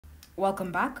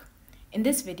Welcome back. In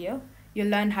this video, you'll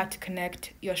learn how to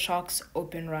connect your Shokz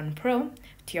OpenRun Pro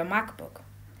to your MacBook.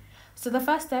 So the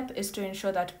first step is to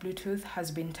ensure that Bluetooth has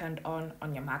been turned on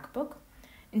your MacBook.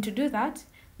 And to do that,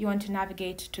 you want to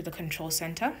navigate to the control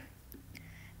center.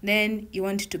 Then you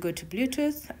want to go to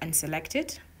Bluetooth and select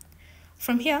it.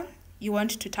 From here, you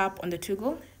want to tap on the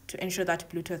toggle to ensure that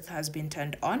Bluetooth has been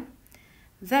turned on.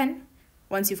 Then,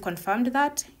 once you've confirmed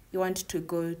that, you want to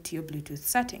go to your Bluetooth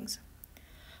settings.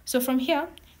 So from here,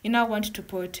 you now want to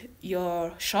put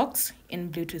your Shokz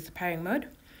in Bluetooth pairing mode.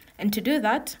 And to do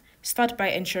that, start by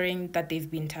ensuring that they've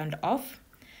been turned off.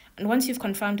 And once you've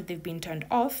confirmed they've been turned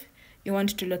off, you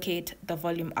want to locate the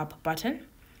volume up button.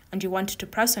 And you want to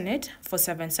press on it for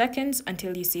 7 seconds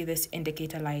until you see this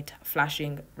indicator light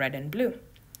flashing red and blue.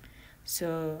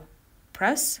 So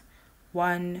press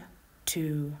 1,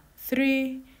 2,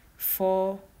 3,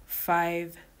 4,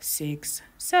 5, 6,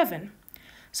 7.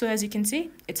 So as you can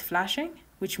see, it's flashing,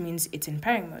 which means it's in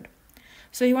pairing mode.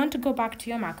 So you want to go back to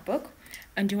your MacBook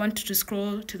and you want to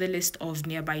scroll to the list of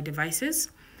nearby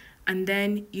devices. And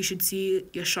then you should see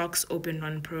your Shokz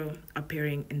OpenRun Pro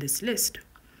appearing in this list.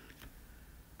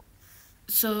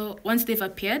 So once they've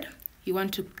appeared, you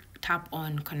want to tap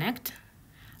on connect,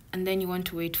 and then you want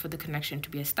to wait for the connection to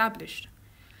be established.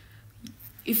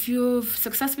 If you've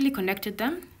successfully connected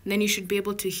them, then you should be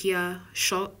able to hear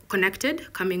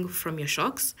connected coming from your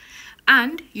Shokz,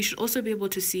 and you should also be able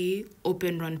to see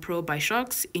OpenRun Pro by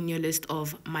Shokz in your list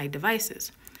of My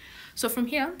Devices. So from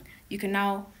here, you can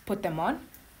now put them on,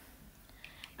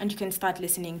 and you can start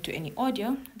listening to any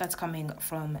audio that's coming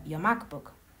from your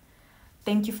MacBook.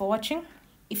 Thank you for watching.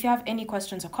 If you have any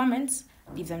questions or comments,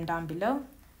 leave them down below,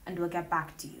 and we'll get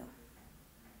back to you.